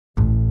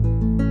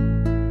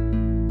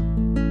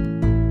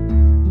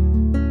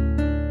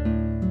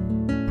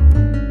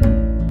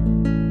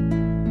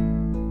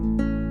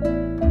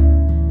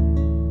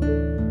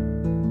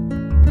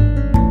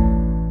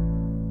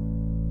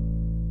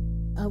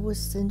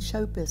was in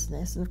show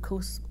business, and of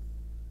course,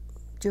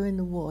 during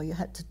the war, you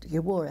had to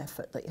your war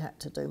effort that you had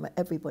to do.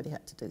 Everybody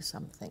had to do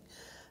something,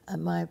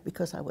 and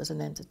because I was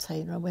an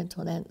entertainer, I went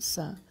on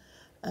ENSA,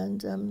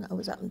 and I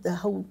was up the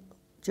whole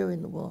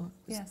during the war.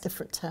 It was a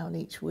different town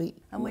each week.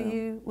 And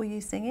were you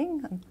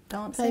singing and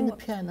dancing? Playing the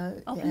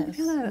piano. Oh, yes, playing the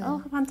piano. Yeah.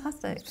 Oh,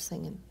 fantastic. I was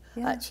singing.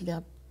 Yeah.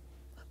 Actually,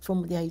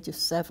 from the age of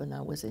 7,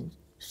 I was in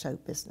show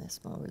business,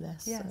 more or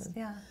less. Yes, so.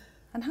 yeah.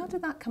 And how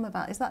did that come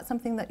about? Is that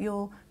something that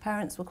your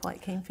parents were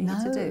quite keen for you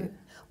to do?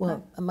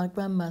 Well, my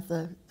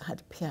grandmother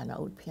had a piano,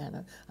 old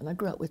piano, and I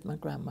grew up with my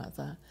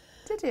grandmother.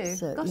 Did you?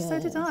 So, Gosh,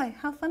 so did I.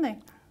 How funny.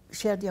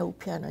 She had the old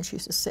piano, and she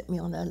used to sit me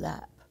on her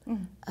lap,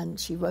 and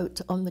she wrote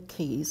on the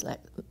keys,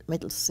 like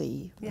middle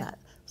C, that,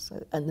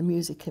 so, and the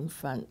music in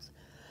front.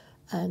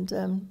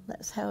 And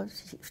that's how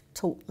she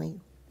taught me.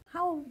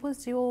 How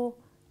was your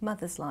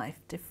mother's life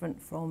different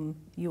from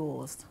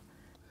yours?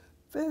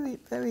 Very,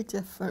 very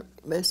different.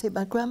 See,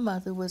 my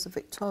grandmother was a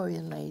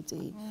Victorian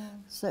lady,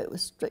 so it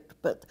was strict.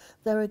 But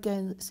there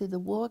again, see, the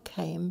war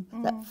came,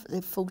 the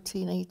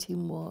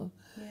 1418 war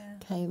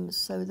came,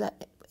 so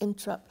that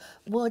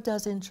war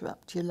does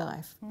interrupt your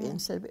life.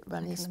 Instead of it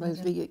running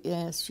smoothly,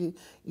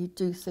 you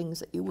do things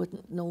that you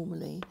wouldn't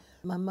normally.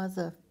 My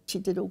mother, she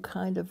did all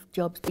kind of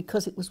jobs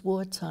because it was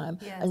wartime,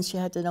 and she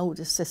had an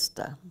older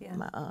sister,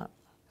 my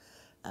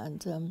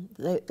aunt, and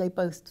they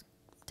both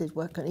did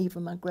work, and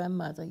even my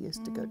grandmother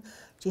used to go.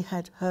 She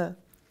had her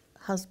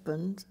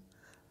husband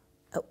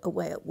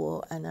away at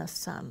war and her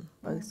son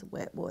both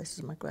away at war. This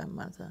is my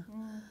grandmother.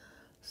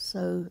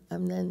 So,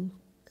 and then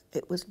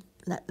it was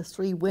like the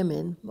 3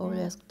 women more or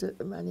less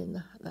running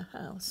the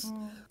house.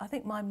 I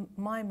think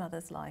my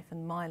mother's life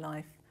and my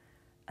life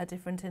are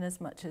different in as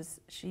much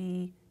as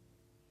she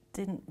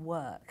didn't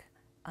work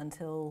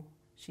until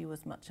she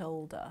was much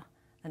older,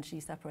 and she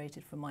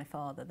separated from my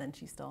father. Then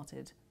she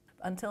started.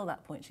 Until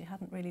that point, she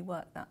hadn't really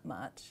worked that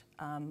much.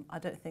 I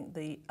don't think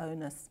the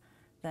onus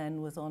then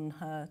was on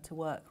her to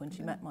work when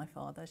she met my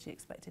father. She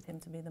expected him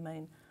to be the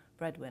main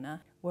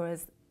breadwinner.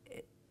 Whereas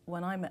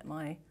when I met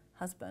my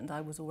husband, I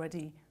was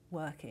already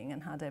working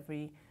and had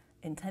every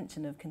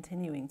intention of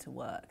continuing to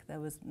work. There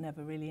was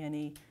never really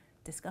any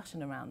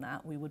discussion around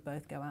that. We would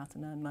both go out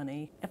and earn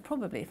money. And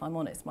probably, if I'm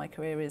honest, my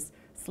career is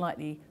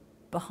slightly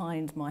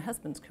behind my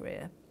husband's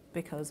career,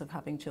 because of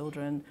having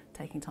children,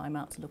 taking time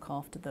out to look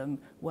after them,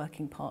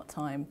 working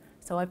part-time.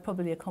 So I've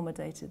probably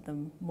accommodated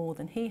them more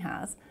than he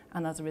has,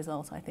 and as a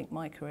result I think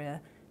my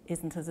career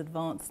isn't as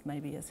advanced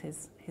maybe as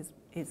his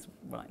is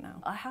right now.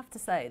 I have to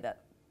say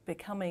that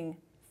becoming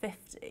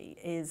 50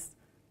 is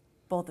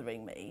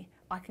bothering me.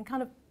 I can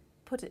kind of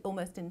put it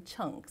almost in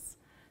chunks.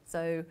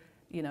 So,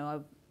 you know, I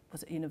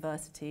was at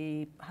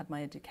university, had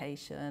my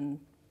education,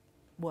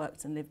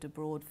 worked and lived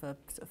abroad for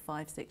sort of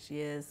 5-6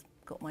 years,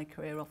 got my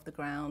career off the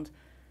ground,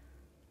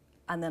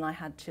 and then I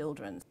had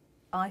children.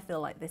 I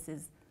feel like this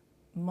is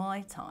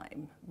my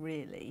time,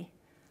 really,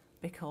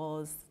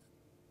 because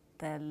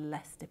they're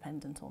less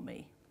dependent on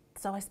me.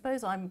 So I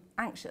suppose I'm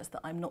anxious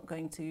that I'm not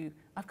going to,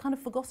 I've kind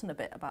of forgotten a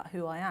bit about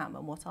who I am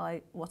and what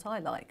I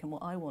like and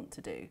what I want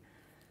to do.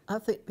 I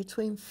think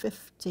between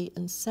 50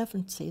 and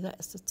 70,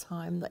 that's the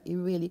time that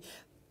you really,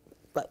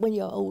 but when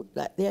you're old,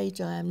 like the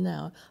age I am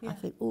now, I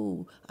think,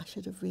 oh, I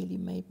should have really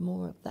made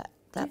more of that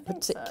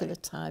particular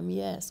time,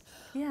 yes.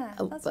 Yeah,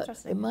 that's but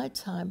interesting. In my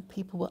time,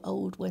 people were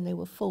old when they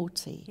were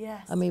 40.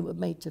 Yes. I mean, were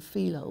made to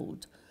feel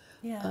old.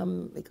 Yeah.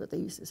 Because they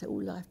used to say, oh,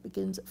 life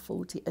begins at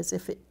 40, as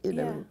if it, you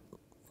know,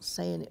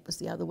 saying it was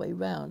the other way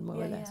round,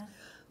 more or less.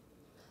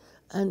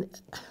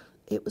 And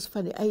it was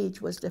funny, age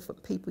was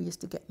different. People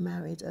used to get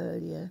married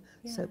earlier,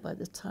 so by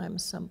the time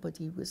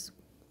somebody was,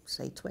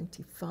 say,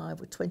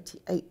 25 or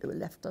 28, they were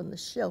left on the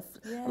shelf.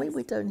 Yes. I mean,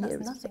 we don't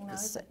hear,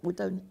 we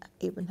don't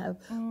even have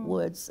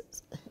words.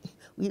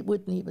 We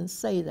wouldn't even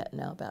say that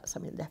now about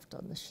something left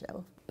on the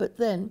shelf. But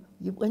then,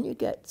 when you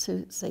get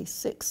to, say,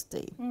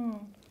 60,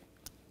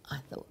 I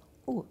thought,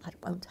 oh, I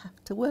won't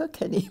have to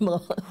work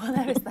anymore. Well,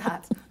 there is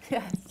that.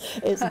 Yes.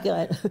 It's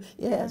going,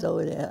 it's all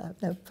there. I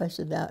have no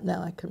pressure now.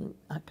 Now I can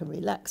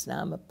relax.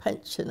 Now I'm a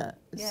pensioner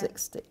at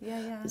 60.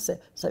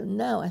 So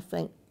now I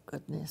think,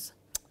 goodness,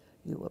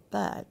 you were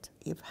bad.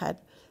 You've had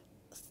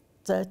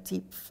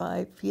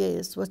 35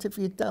 years. What have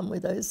you done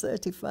with those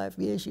 35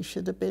 years? You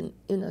should have been,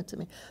 you know, to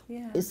me.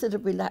 Yeah. Instead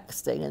of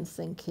relaxing and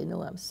thinking,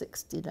 oh, I'm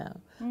 60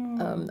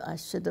 now, I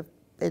should have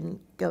been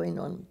going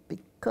on,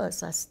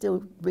 because I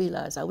still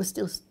realised I was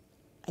still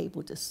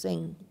able to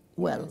sing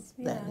well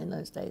then in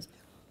those days.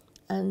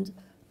 And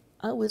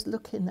I was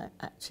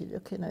actually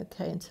looking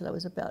okay until I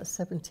was about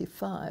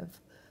 75.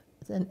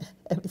 Then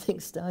everything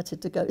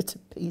started to go to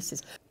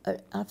pieces.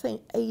 I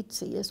think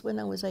 80 is when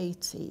I was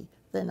 80,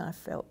 then I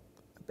felt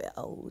a bit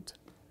old.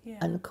 Yeah.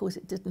 And of course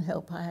it didn't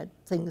help. I had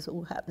things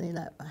all happening,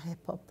 like my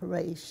hip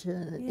operation,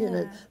 and, you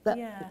know, that,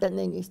 and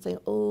then you think,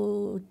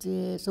 oh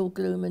dear, it's all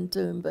gloom and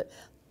doom, but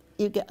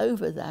you get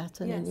over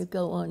that, and then you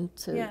go on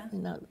to you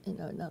know,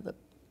 another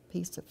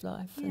piece of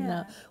life. And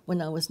now,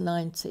 when I was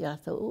 90, I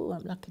thought, oh,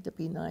 I'm lucky to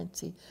be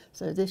 90.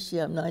 So this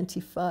year I'm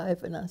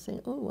 95, and I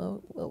think,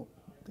 oh, well,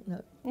 you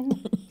know.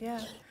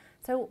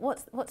 So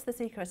what's the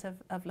secret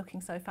of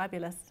looking so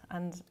fabulous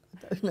and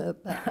I don't know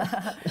about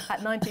that.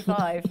 at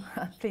 95?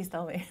 Please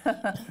tell me.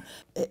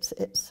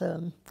 It's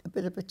a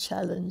bit of a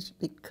challenge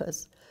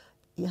because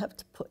you have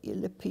to put your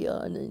lippy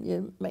on and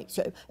you make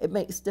sure it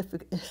makes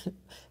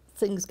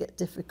things get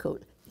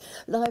difficult.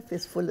 Life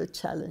is full of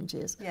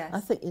challenges. Yes. I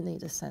think you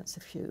need a sense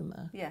of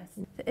humour. Yes.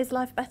 Is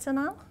life better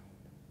now?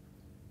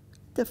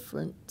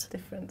 Different.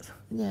 Different.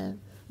 Yeah.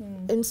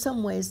 In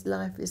some ways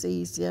life is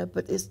easier,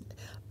 but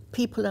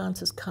people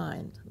aren't as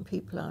kind and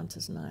people aren't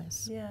as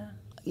nice. Yeah.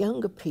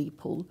 Younger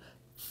people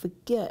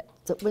forget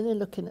that when they're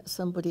looking at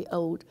somebody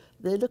old,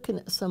 they're looking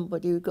at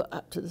somebody who got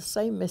up to the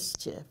same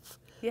mischief.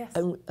 Yes.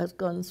 And has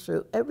gone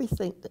through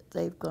everything that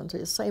they've gone through,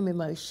 the same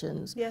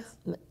emotions, Yes.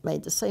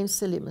 made the same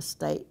silly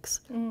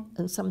mistakes,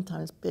 and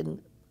sometimes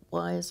been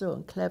wiser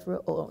and cleverer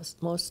or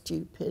more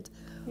stupid.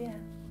 Yeah.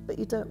 But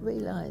you don't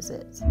realise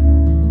it.